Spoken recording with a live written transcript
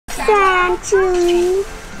to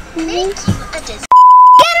get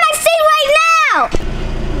my seat right now!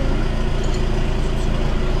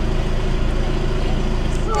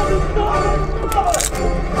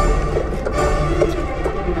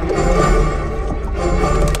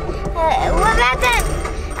 What about that?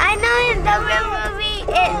 I know in the real movie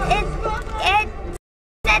it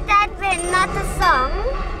said that, but not the song.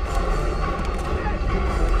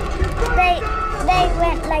 They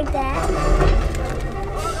went like that.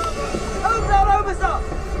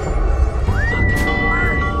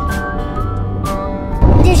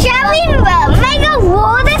 Shall we make a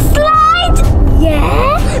water slide?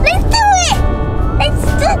 Yeah. Let's do it. Let's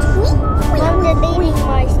do it. I'm deleting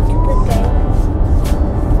my stupid game.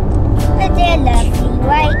 But they're lovely,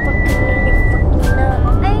 right?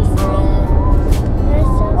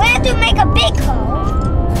 We have to make a big hole.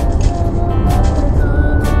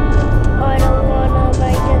 I don't wanna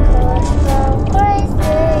make a cause so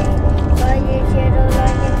crazy.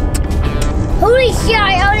 Holy shit! I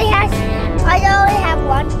only have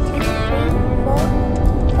 1, 2, 3, 4,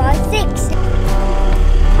 5, 6.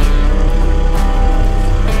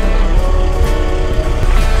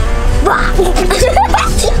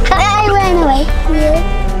 I ran away. Yeah.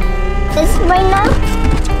 This right now.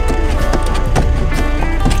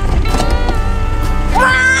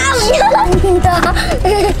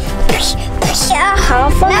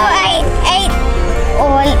 No, I ate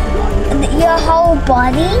all your whole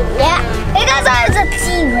body. Yeah, because I was a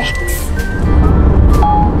T-Rex.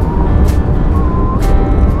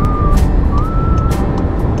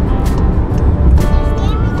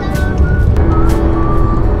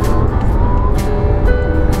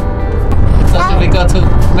 So should we go to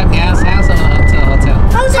Matt's house or hotel?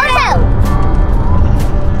 Hotel.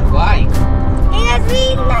 Why? Because we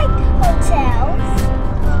like hotels.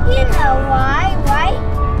 You know why, right?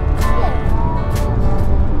 Yeah.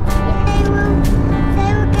 They will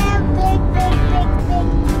get a big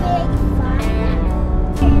fire.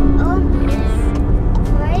 And almost,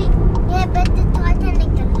 right? Yeah, but the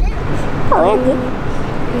Titanic didn't.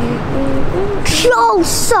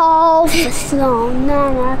 So slow,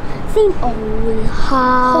 Nana. Think only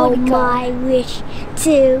how my wish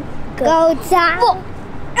to go down.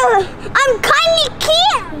 I'm kind of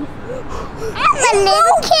kid. I'm a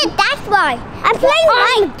little kid, that's why. I'm playing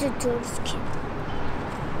like the little kid.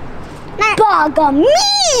 Bugger me!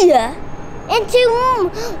 Into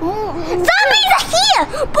zombies are here!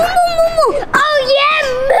 Boom, boom, boom, boom! Oh yeah,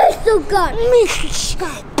 missile gun! Missile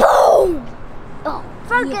gun! Boom! Oh,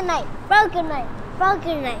 broken knife, broken knife,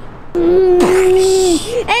 broken knife. And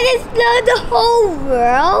it's not the whole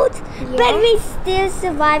world, but we still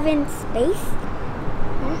survive in space.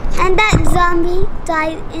 And that zombie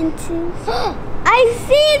died into... I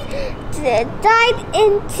see it died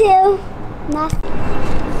into nothing.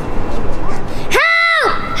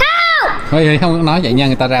 Help! Help! Thôi không nói vậy nha,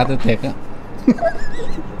 người ta ra tôi thiệt á.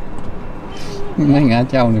 Mấy ngã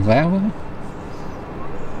trâu này phá quá.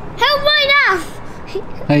 Help right now!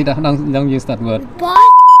 Hey, don't use that word.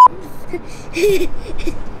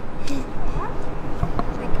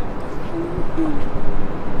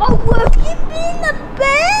 Oh, we're keeping the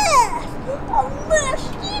best! Oh, we're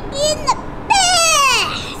keeping the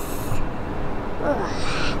best!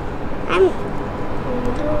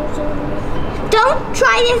 Don't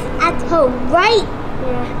try this at home, right?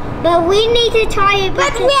 Yeah. But we need to try it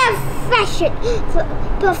because we have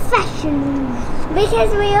professionals.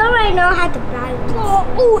 Because we already know how to fly.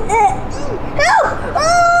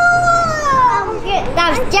 That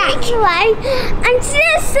was Jack. Right? I'm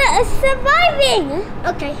still surviving.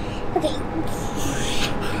 Okay. Okay.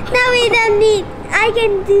 Now we don't need. I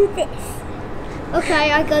can do this.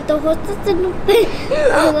 Okay, I got the horses in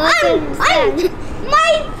my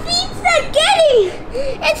feet are getting.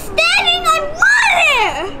 It's standing on water.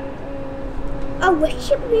 Oh, what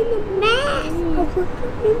should be the mask? Oh, what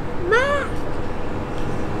should be the mask?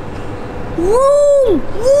 Boom!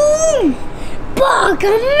 Boom!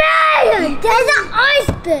 Bugger man! There's an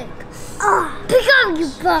iceberg! Pick up, you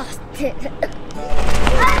bastard!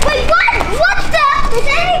 Wait, what? What the? Is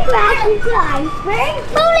any grass into the iceberg?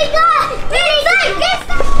 Holy God! Get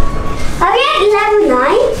inside! Okay, level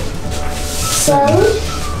 9. So...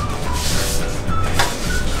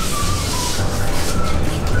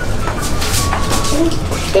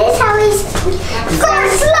 This is how he's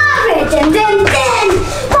first love it and then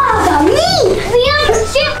bugger me! We are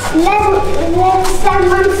ship level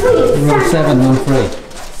 713. Level 713.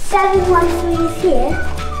 713 is here.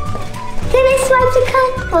 Can I swipe the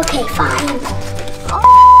card? Okay, fine.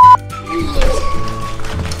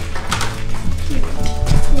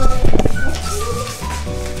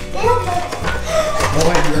 Oh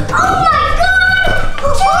wait, Oh my god!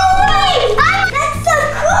 Joey! That's so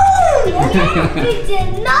cool! We did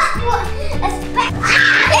not expect.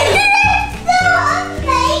 Isn't it so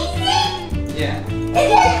amazing? Yeah.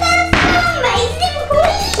 Isn't that so amazing?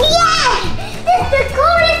 Yeah! This is the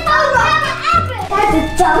coolest program ever! That's a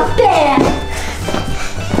dumb bear!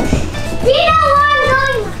 Do you know where I'm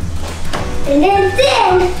going? And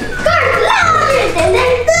then, go louder, and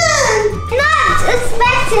then, not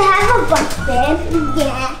expect to have a bus band.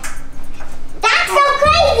 Yeah. That's so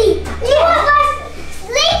crazy! You were like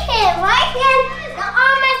sleep here, right? And the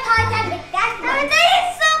arm and tight and like that. And then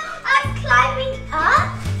so I'm climbing up,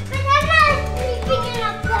 but then I'm sleeping in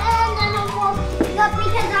a bed and then I'm walking up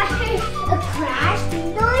because I heard a crash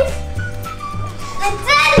noise. And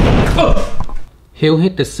then Hiếu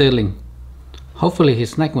hit the ceiling. Hopefully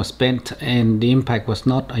his neck was bent and the impact was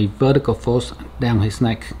not a vertical force down his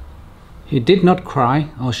neck. He did not cry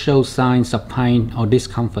or show signs of pain or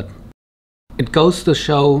discomfort. It goes to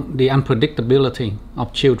show the unpredictability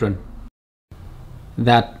of children,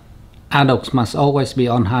 that adults must always be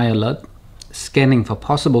on high alert, scanning for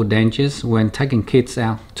possible dangers when taking kids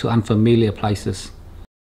out to unfamiliar places.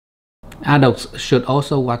 Adults should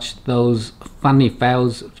also watch those funny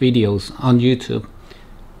fails videos on YouTube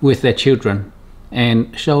with their children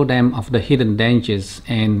and show them of the hidden dangers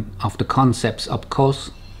and of the concepts of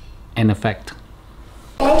cause and effect.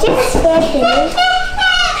 I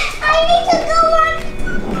need to go on.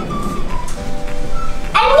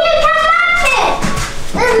 And you come up here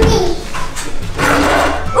with me.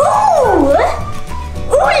 Ooh!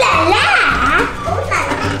 Ooh la la!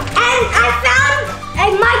 And I found a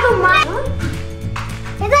Michael Myers.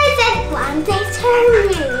 As I said, one day turn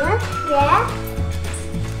here. Yeah.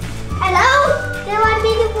 Hello? Do you want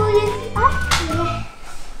me to pull you up?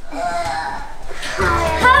 Yeah.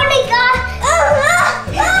 Holy God!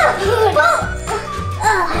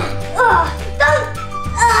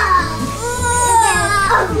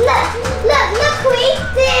 Look, quick!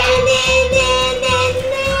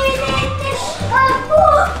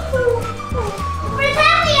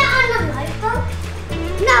 Pretend we are on a lifeboat.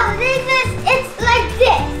 No, it's like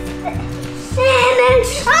this.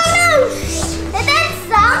 Oh no! And then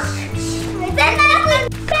some. And then I would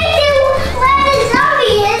make it where the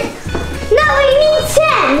zombie is. No, we need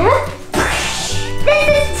 10. This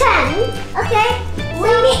is 10. Okay? We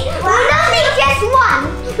don't need just one.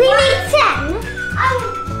 We need 10. I'm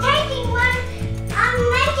taking one. I'm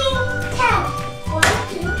making 10. 1,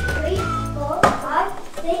 2, 3, 4, 5,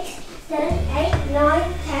 6, 7, 8, 9,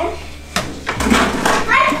 10.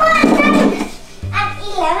 I put 10 at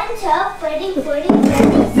 11, 12, 13, 14,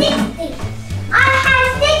 15, 16. I have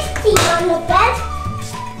 16 on the bed.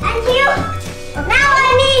 And you. Now I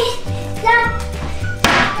need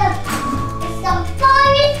some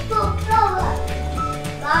fire to blow up.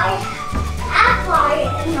 I have fire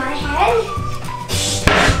in my head.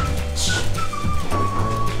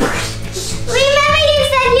 Remember you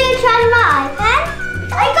said you'd try my iPad?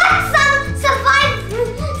 I got some survive.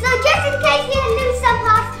 So just in case you lose some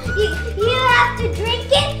parts, you have to drink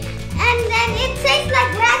it, and then it tastes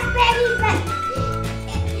like raspberry, but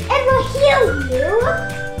it will heal you.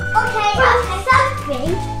 Okay,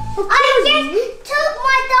 something. I just took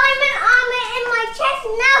my diamond armor in my chest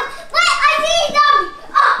now. Wait, I see them!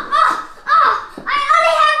 I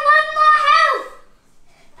only have one more health.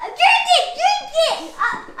 Drink it!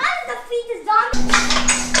 I'm defeat the zombie.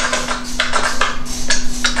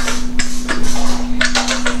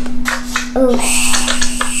 Oh,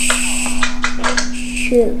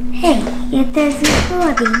 shoot. Hey, it is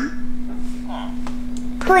recording.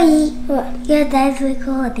 Please, it is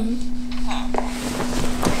recording.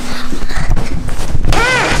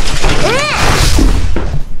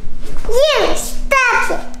 You stop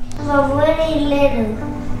it! I'm really little.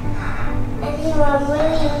 And you are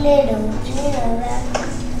really little. Do you know that?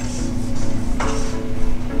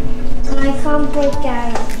 And I can't break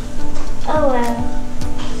out. Oh well.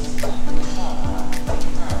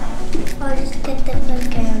 I'll just get the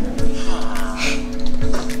book out of me.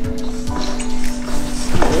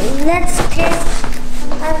 Let's just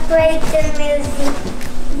upgrade the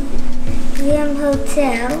museum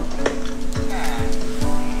hotel.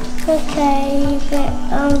 Okay, but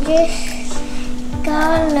I'm just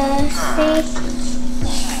gonna see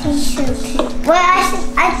something. Well,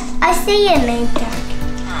 I see your name tag.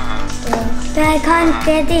 But I can't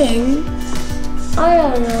get in. I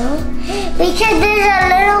don't know. Because there's a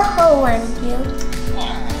little hole in you.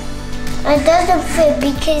 It doesn't fit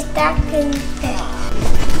because that can fit.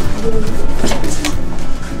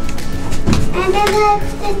 And then I have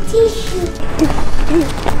the tissue.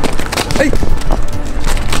 Hey!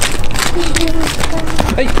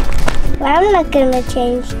 Hey. Well, I'm not gonna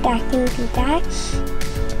change that into that.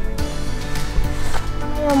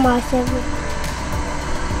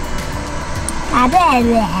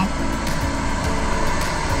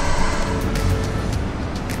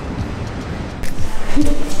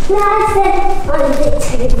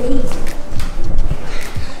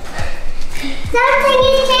 Something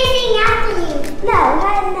is chasing after you. No,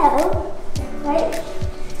 I know. Right?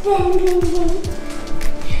 Ding, ding, ding.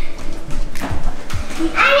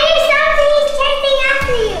 I hear something is chasing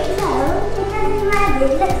after you. No, it doesn't matter.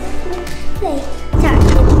 Let's play. Sorry.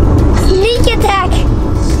 Sneak attack.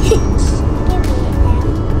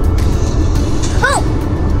 Oh!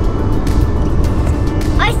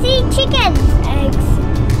 I see chicken eggs.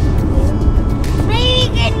 Maybe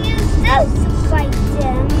we can use those to fight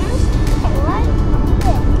them. What?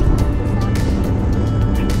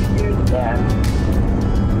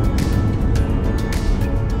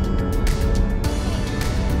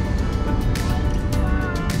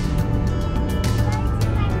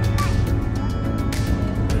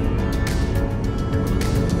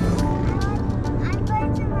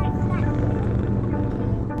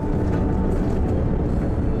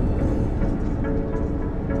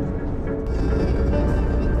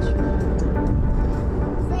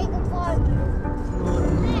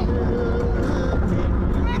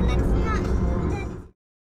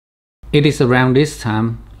 It is around this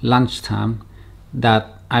time, lunchtime,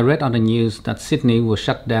 that I read on the news that Sydney will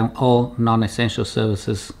shut down all non-essential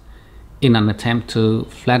services in an attempt to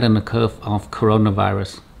flatten the curve of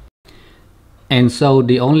coronavirus. And so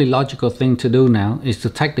the only logical thing to do now is to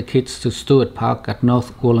take the kids to Stuart Park at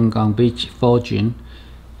North Wollongong Beach Fore-Dune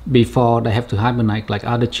before they have to hibernate like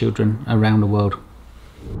other children around the world.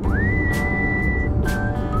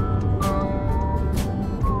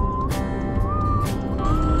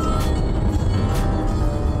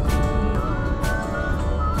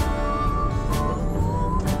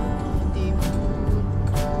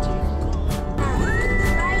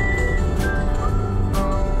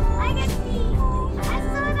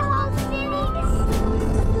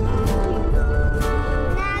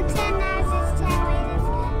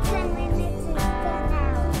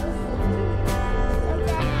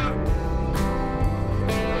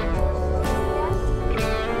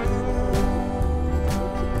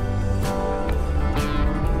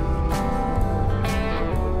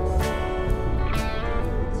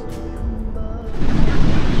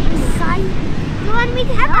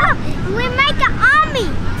 We make an army.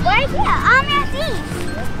 Right here, army of thieves.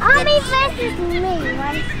 Army versus me.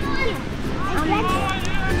 Right here.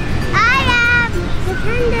 I am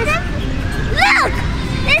defender. Look!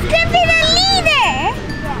 This could be the leader.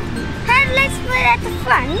 And let's put it at the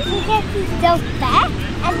front. Because he's so fat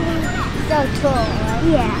and he's so tall. Right?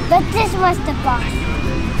 Yeah. But this was the boss.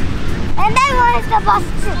 And that was the boss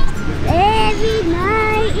too. Every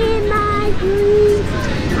night in my dreams,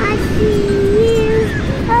 I see you.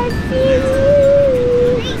 I see you.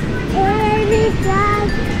 Every time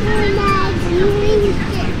in my dreams,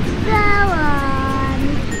 go on.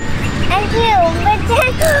 And you, but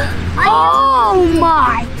then, oh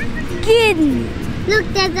my goodness! Look,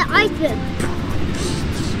 there's the iceberg.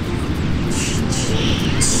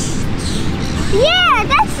 Yeah,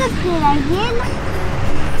 that's a good idea.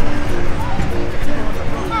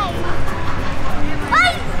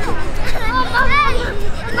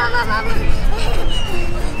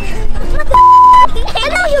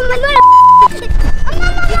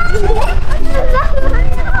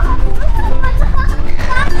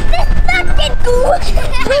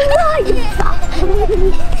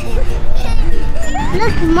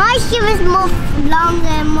 Look, my ship is more longer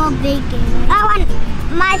and more bigger. I want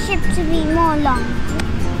my ship to be more long.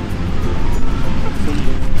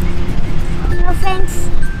 No thanks.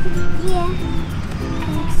 Yeah.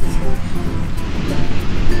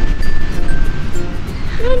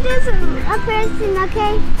 We're just a person,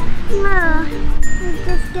 okay? No. We'll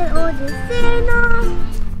just get all this in on.